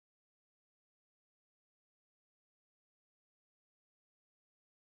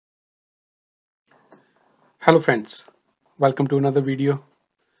Hello friends, welcome to another video.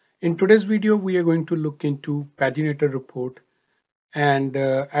 In today's video, we are going to look into Paginated report and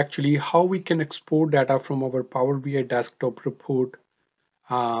actually how we can export data from our Power BI desktop report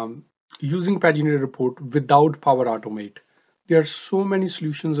um, using Paginated report without Power Automate. There are so many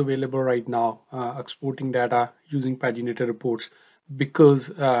solutions available right now exporting data using Paginated reports because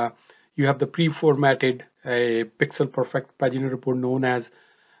you have the pre-formatted pixel perfect Paginated report known as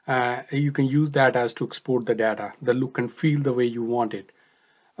you can use that as to export the data, the look and feel the way you want it.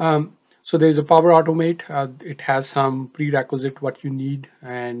 So there's a Power Automate. It has some prerequisite what you need,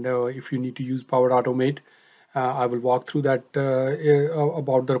 and if you need to use Power Automate, I will walk through that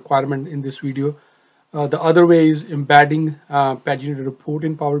about the requirement in this video. The other way is embedding paginated report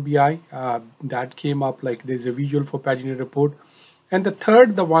in Power BI. That came up like there's a visual for paginated report. And the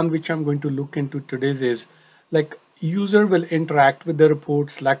third, the one which I'm going to look into today's is like user will interact with the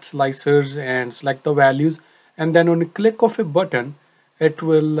report, select slicers and select the values. And then on a click of a button, it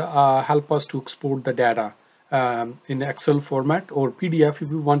will help us to export the data in Excel format or PDF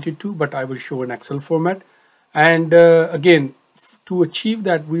if you wanted to, but I will show in Excel format. And again, to achieve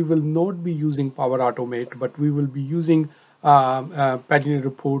that, we will not be using Power Automate, but we will be using paginated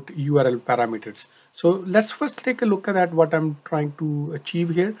report URL parameters. So let's first take a look at that, what I'm trying to achieve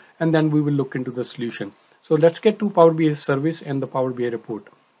here, and then we will look into the solution. So let's get to Power BI service and the Power BI report.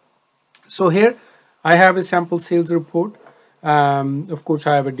 So here I have a sample sales report. Of course,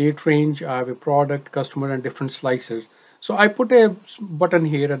 I have a date range, I have a product, customer, and different slicers. So I put a button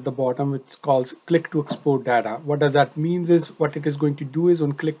here at the bottom which calls click to export data. What does that means is what it is going to do is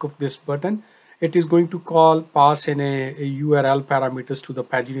on click of this button, it is going to pass in a URL parameters to the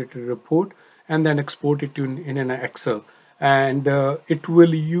paginated report and then export it in an Excel. And it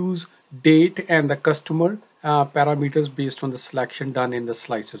will use date and the customer parameters based on the selection done in the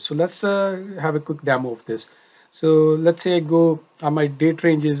slicer. So let's have a quick demo of this. So let's say I go, my date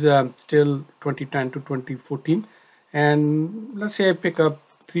range is still 2010 to 2014. And let's say I pick up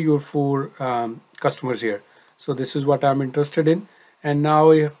 3 or 4 customers here. So this is what I'm interested in. And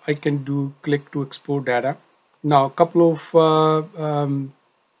now I can do click to export data. Now a couple of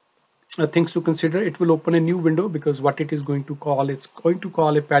things to consider. It will open a new window because what it is going to call, it's going to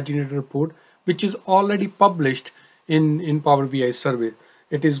call a paginated report, which is already published in Power BI survey.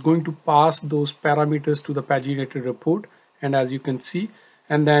 It is going to pass those parameters to the paginated report, and as you can see,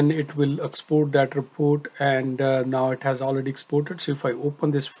 and then it will export that report, and now it has already exported. So if I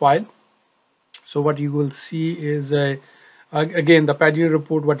open this file, so what you will see is again the paginated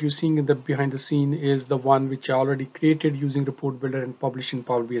report. What you're seeing in the behind the scene is the one which I already created using report builder and published in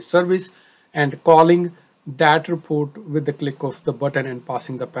Power BI service, and calling that report with the click of the button and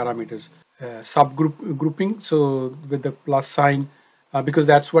passing the parameters. Grouping, so with the plus sign, because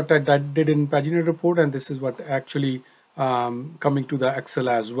that's what I did in paginated report, and this is what actually coming to the Excel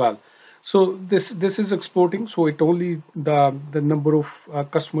as well. So this is exporting. So it only the number of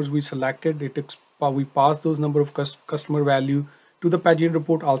customers we selected. We pass those number of customer value to the paginated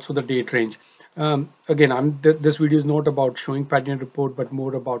report, also the date range. Again, this video is not about showing paginated report, but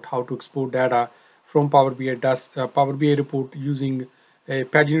more about how to export data from Power BI Power BI report using a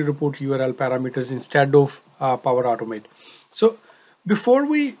paginated report URL parameters instead of Power Automate. So before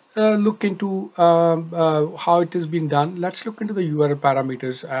we look into how it is being done, let's look into the URL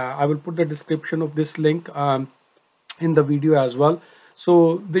parameters. I will put the description of this link in the video as well.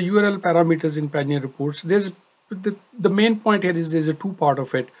 So the URL parameters in paginated reports, there's the main point here is there's a two part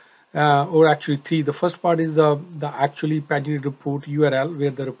of it, or actually three. The first part is the actually paginated report URL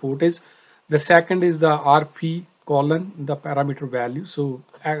where the report is. The second is the RP colon, the parameter value. So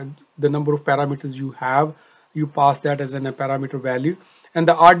the number of parameters you have, you pass that as a parameter value. And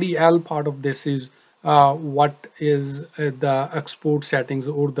the RDL part of this is what is the export settings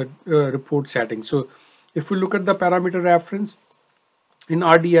or the report settings. So if we look at the parameter reference in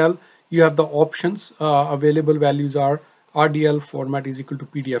RDL, you have the options. Available values are RDL format is equal to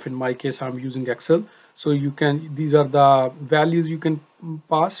PDF. In my case, I'm using Excel. So you can, these are the values you can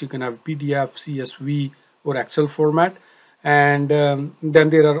pass. You can have PDF, CSV, or Excel format. And then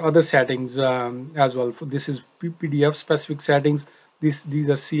there are other settings as well. This is PDF specific settings. These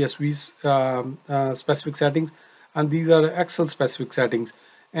are CSV specific settings, and these are Excel specific settings.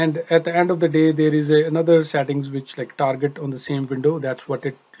 And at the end of the day, there is another settings which like target on the same window. That's what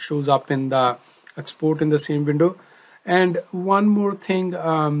it shows up in the export in the same window. And one more thing,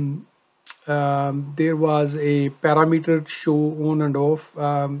 there was a parameter show on and off.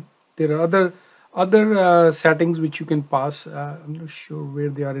 There are other settings which you can pass. I'm not sure where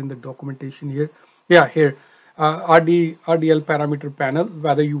they are in the documentation here. Yeah, here RDL parameter panel,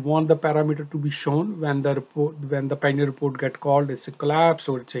 whether you want the parameter to be shown when the pioneer report get called, it's a collapse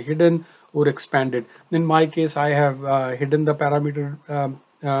or it's a hidden or expanded. In my case, I have hidden the parameter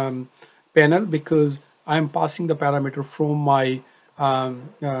panel because I'm passing the parameter from my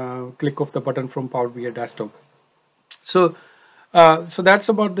click of the button from Power BI desktop. So that's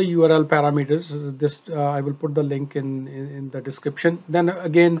about the URL parameters. This I will put the link in the description. Then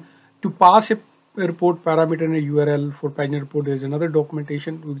again, to pass a report parameter in a URL for Pioneer report, there is another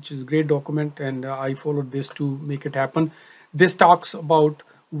documentation which is a great document, and I followed this to make it happen. This talks about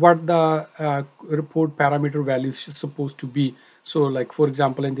what the report parameter value is supposed to be. So like for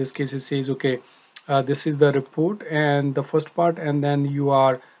example, in this case, it says, okay, this is the report and the first part, and then you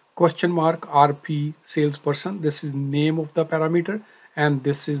are question mark RP salesperson. This is name of the parameter, and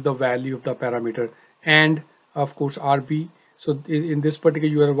this is the value of the parameter, and of course RB. So in this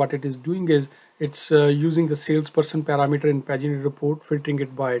particular URL, what it is doing is it's using the salesperson parameter in Paginated report, filtering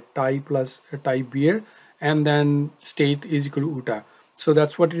it by type plus type beer, and then state is equal to UTA. So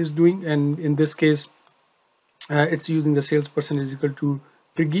that's what it is doing, and in this case, it's using the salesperson is equal to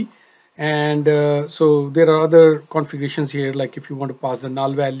Triggy. And so there are other configurations here, like if you want to pass the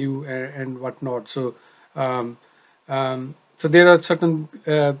null value and whatnot. So so there are certain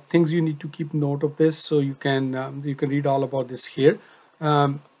things you need to keep note of this, so you can read all about this here.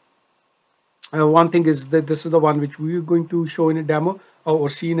 One thing is that this is the one which we are going to show in a demo or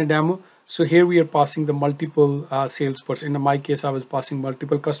see in a demo. So here we are passing the multiple salesperson. In my case, I was passing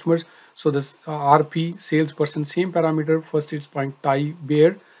multiple customers. So this RP salesperson, same parameter, first it's point Thai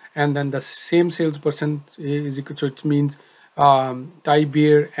beer, and then the same salesperson is equal, so it means Thai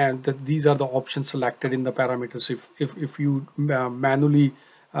beer, and these are the options selected in the parameters if you manually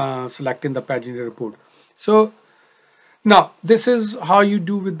select in the paginated report. So now this is how you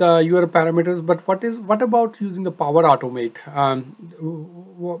do with the URL parameters, but what about using the Power Automate?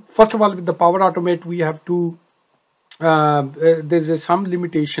 First of all, with the Power Automate, we have to there's some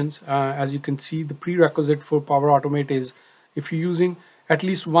limitations. As you can see, the prerequisite for Power Automate is if you're using at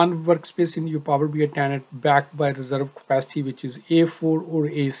least one workspace in your Power BI tenant backed by reserve capacity, which is A4 or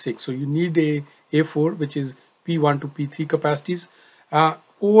A6. So you need a A4, which is P1 to P3 capacities.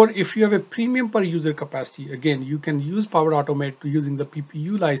 Or if you have a premium per user capacity, again, you can use Power Automate using the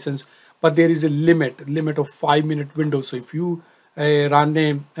PPU license, but there is a limit of 5-minute window. So if you run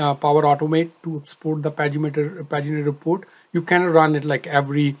a Power Automate to export the paginated report, you cannot run it like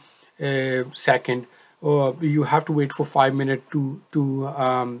every second. You have to wait for 5 minutes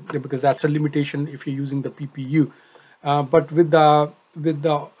because that's a limitation if you're using the PPU. But with the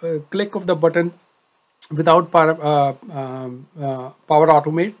click of the button, without Power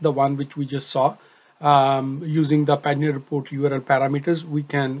Automate, the one which we just saw, using the Paginated report URL parameters, we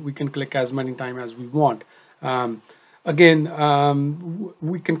can click as many times as we want. Again,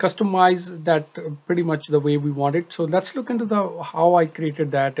 we can customize that pretty much the way we want it. So let's look into how I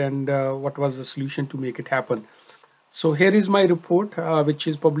created that and what was the solution to make it happen. So here is my report, which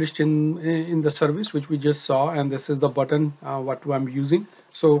is published in the service which we just saw, and this is the button what I'm using.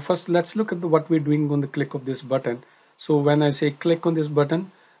 So first, let's look at what we're doing on the click of this button. So when I say click on this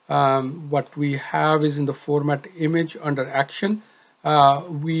button, what we have is in the format image under action.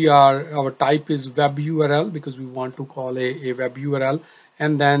 Our type is web URL because we want to call a web URL,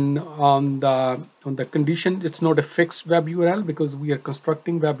 and then on the condition, it's not a fixed web URL because we are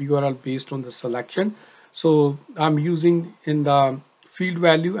constructing web URL based on the selection. So I'm using in the field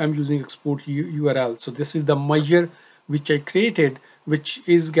value, I'm using export URL. So this is the measure which I created, which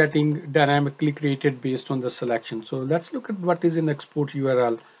is getting dynamically created based on the selection. So let's look at what is in export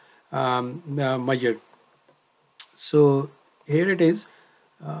URL measure. So here it is.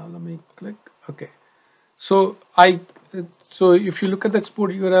 Let me click. Okay. So if you look at the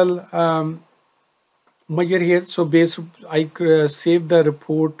export URL measure here, so I save the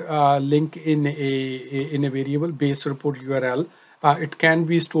report link in a variable base report URL. It can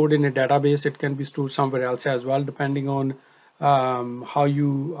be stored in a database. It can be stored somewhere else as well, depending on how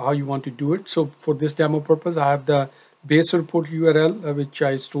you want to do it. So for this demo purpose, I have the base report URL which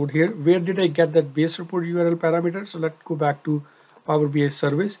I stored here. Where did I get that base report URL parameter? So let's go back to Power BI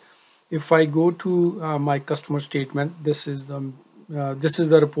service. If I go to my customer statement, this is the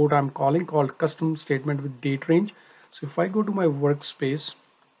report I'm calling, called custom statement with date range. So if I go to my workspace,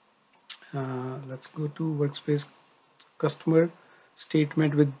 let's go to workspace customer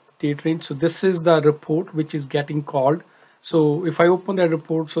statement with date range. So this is the report which is getting called. So if I open that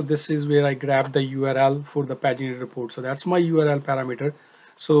report, so this is where I grab the URL for the paginated report. So that's my URL parameter.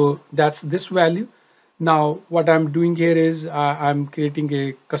 So that's this value. Now what I'm doing here is I'm creating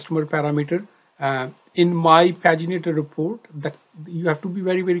a customer parameter In my paginated report, that you have to be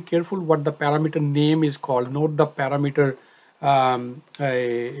very careful what the parameter name is called, not the parameter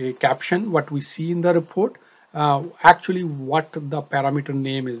a caption what we see in the report. Actually what the parameter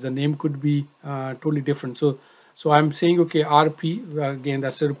name is, the name could be totally different. So I'm saying, okay, RP, again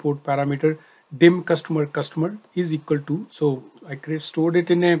that's a report parameter, dim customer is equal to, so I stored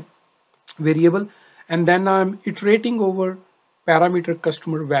it in a variable, and then I'm iterating over parameter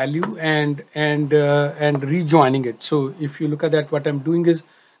customer value and rejoining it. So if you look at that, what I'm doing is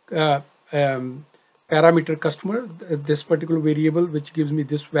uh, um, parameter customer, this particular variable which gives me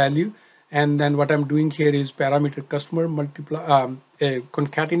this value, and then what I'm doing here is parameter customer multiply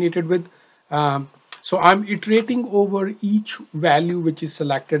concatenated with so I'm iterating over each value which is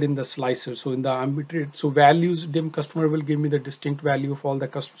selected in the slicer. So in the so values dim customer will give me the distinct value of all the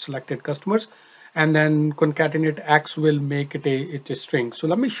selected customers, and then concatenate x will make it a string. So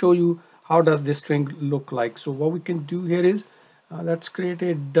let me show you how does this string look like. So what we can do here is let's create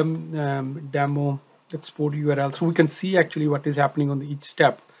a demo export URL so we can see actually what is happening on each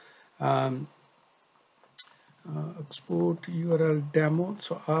step. Export URL demo.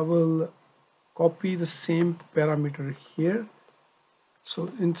 So I will copy the same parameter here.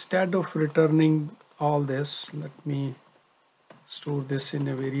 So instead of returning all this, let me store this in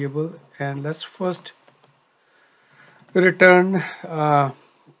a variable, and let's first return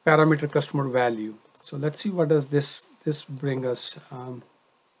parameter customer value. So let's see what does this bring us.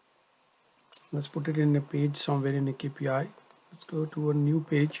 Let's put it in a page somewhere in a KPI. Let's go to a new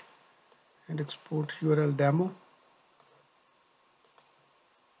page and export URL demo,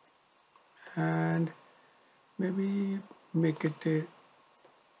 and maybe make it a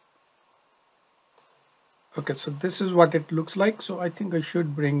okay. So this is what it looks like. So I think I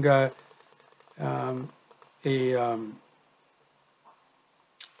should bring a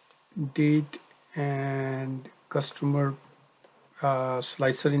date and customer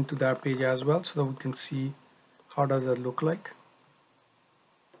slicer into that page as well, so that we can see how does that look like.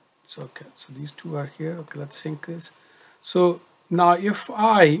 So okay, so these two are here. Okay, let's sync this. So now if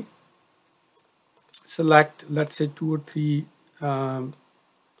I select, let's say 2 or 3,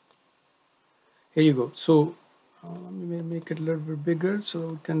 here you go. So let me make it a little bit bigger so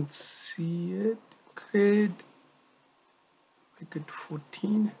we can see it. Great, make it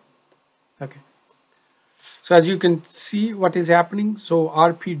 14. Okay, so as you can see what is happening, so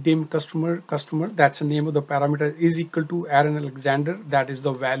RP dim customer, that's the name of the parameter, is equal to Aaron Alexander, that is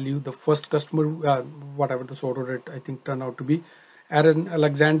the value, the first customer, whatever the sort of it I think turned out to be Aaron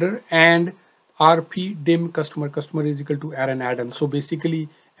Alexander, and RP dim customer is equal to Aaron Adam. So basically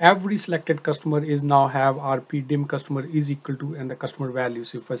every selected customer is now have RP dim customer is equal to and the customer value.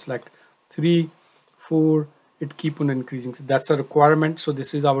 So if I select 3, 4, it keep on increasing. So that's a requirement. So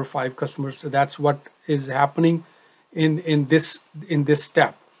this is our 5 customers. So that's what is happening in this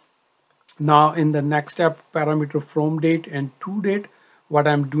step. Now in the next step, parameter from date and to date, what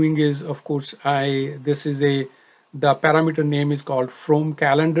I'm doing is, of course, the parameter name is called from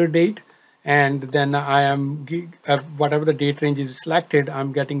calendar date, and then I am whatever the date range is selected,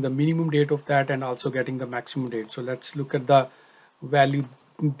 I'm getting the minimum date of that and also getting the maximum date. So let's look at the value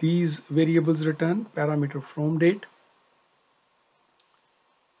these variables return. Parameter from date,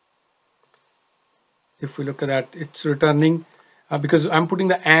 if we look at that, it's returning because I'm putting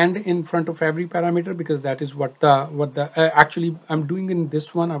the and in front of every parameter, because that is what the actually I'm doing in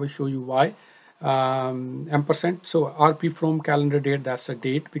this one. I will show you why. Ampersand. So RP from calendar date, that's a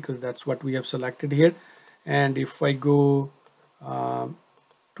date because that's what we have selected here. And if I go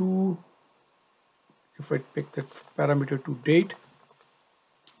if I pick that parameter to date,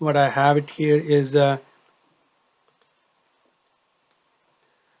 what I have it here is so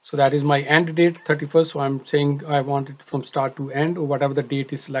that is my end date 31st. So I'm saying I want it from start to end, or whatever the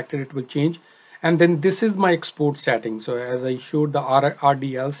date is selected, it will change. And then this is my export setting. So as I showed the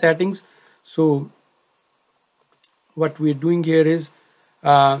RDL settings, so what we're doing here is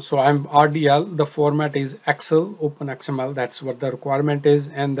so I'm RDL, the format is Excel, open XML, that's what the requirement is,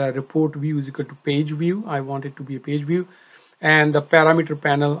 and the report view is equal to page view. I want it to be a page view, and the parameter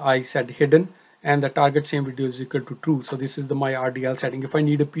panel I said hidden, and the target same video is equal to true. So this is my RDL setting. If I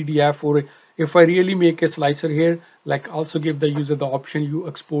need a PDF, or if I really make a slicer here, like also give the user the option you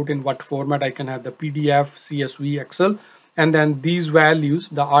export in what format, I can have the PDF, CSV, Excel, and then these values,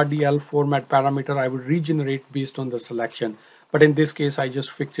 the RDL format parameter, I will regenerate based on the selection. But in this case, I just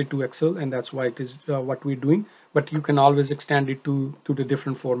fix it to Excel, and that's why it is what we're doing. But you can always extend it to the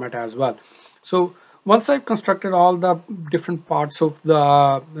different format as well. So once I've constructed all the different parts of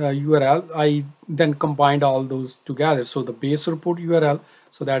the URL, I then combined all those together. So the base report URL,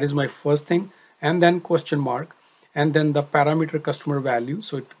 so that is my first thing. and then question mark, and then the parameter customer value.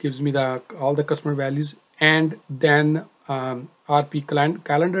 So it gives me the all the customer values, and then RP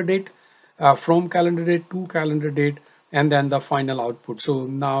calendar date, from calendar date to calendar date, and then the final output. So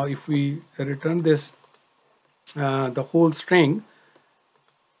now if we return this, the whole string,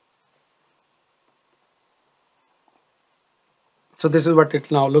 so this is what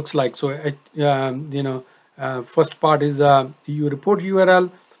it now looks like. So first part is you report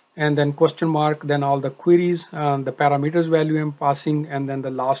URL, and then question mark, then all the queries, the parameters value I'm passing, and then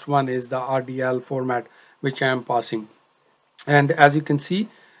the last one is the RDL format which I am passing. And as you can see,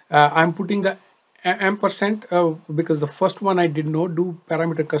 I'm putting the ampersand because the first one I did not do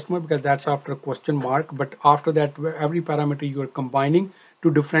parameter customer because that's after a question mark, but after that every parameter you are combining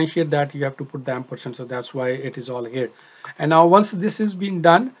to differentiate that, you have to put the ampersand. So that's why it is all here. And now once this is being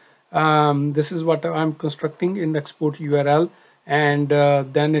done, this is what I'm constructing in the export URL, and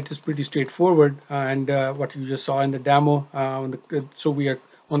then it is pretty straightforward, and what you just saw in the demo. So we are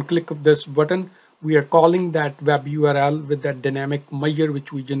on click of this button, we are calling that web URL with that dynamic measure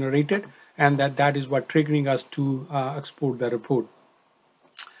which we generated, and that is what triggering us to export the report.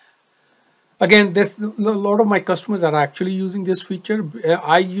 Again, a lot of my customers are actually using this feature.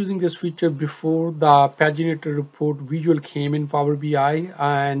 I using this feature before the paginated report visual came in Power BI,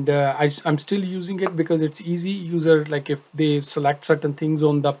 and I'm still using it because it's easy. User, like if they select certain things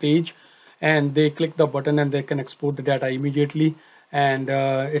on the page and they click the button, and they can export the data immediately, and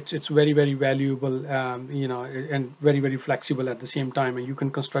it's very valuable, and very flexible at the same time, and you can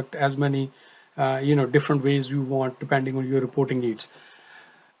construct as many different ways you want depending on your reporting needs.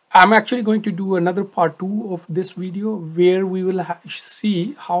 I'm actually going to do another part 2 of this video where we will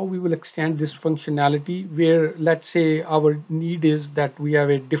see how we will extend this functionality, where let's say our need is that we have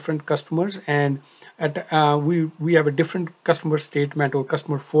a different customers, and we have a different customer statement or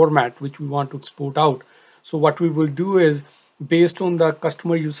customer format which we want to export out. So what we will do is, based on the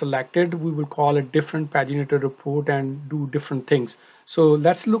customer you selected, we will call a different paginated report and do different things. So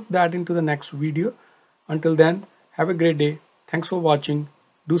let's look that into the next video. Until then, have a great day. Thanks for watching.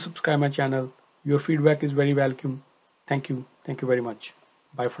 Do subscribe my channel. Your feedback is very welcome. Thank you very much.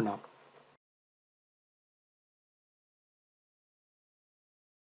 Bye for now.